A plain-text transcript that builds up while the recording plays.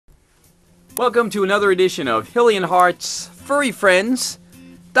Welcome to another edition of Hilley and Hart's Furry Friends.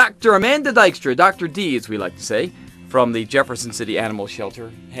 Dr. Amanda Dykstra, Dr. D as we like to say, from the Jefferson City Animal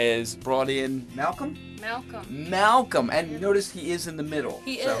Shelter, has brought in Malcolm? Malcolm, and notice he is in the middle.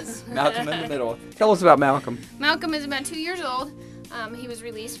 He is. Malcolm in the middle. Tell us about Malcolm. Malcolm is about 2 years old. He was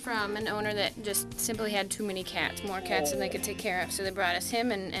released from an owner that just simply had too many cats, more cats than they could take care of. So they brought us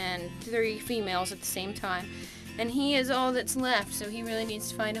him and 3 females at the same time. And he is all that's left, so he really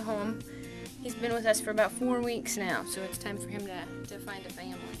needs to find a home. He's been with us for about 4 weeks now, so it's time for him to find a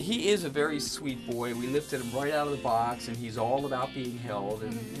family. He is a very sweet boy. We lifted him right out of the box, and he's all about being held.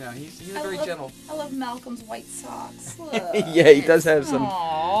 And you know, he's very gentle. I love Malcolm's white socks. Look. Yeah, he does have some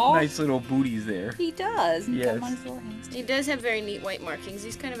nice little booties there. He does. Yes. He does have very neat white markings.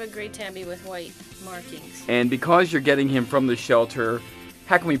 He's kind of a gray tabby with white markings. And because you're getting him from the shelter,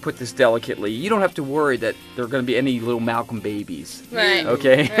 how can we put this delicately? You don't have to worry that there are going to be any little Malcolm babies. Right.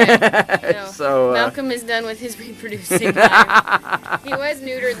 Okay? Right. No. So, Malcolm is done with his reproducing time. He was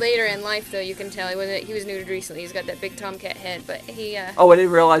neutered later in life, though, you can tell. He was neutered recently. He's got that big tomcat head, but he... Oh, I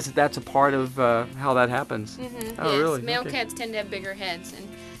didn't realize that that's a part of how that happens. Mm-hmm. Oh, yes. really? Male cats tend to have bigger heads, and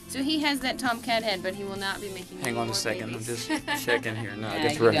so he has that tomcat head, but he will not be making Hang on a second. babies. I'm just checking here. No, Yeah,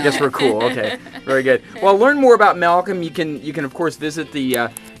 I guess we're cool. Okay. Very good. Well, learn more about Malcolm. You can of course visit the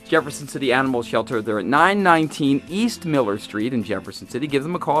Jefferson City Animal Shelter. They're at 919 East Miller Street in Jefferson City. Give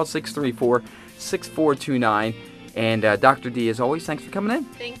them a call, 634-6429. And Dr. D, as always, thanks for coming in.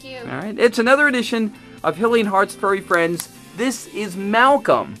 Thank you. All right. It's another edition of Hilley and Hart's Furry Friends. This is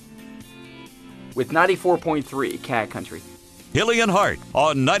Malcolm with 94.3 Cat Country. Hilley and Hart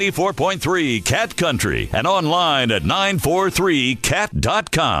on 94.3 Cat Country and online at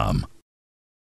 943cat.com.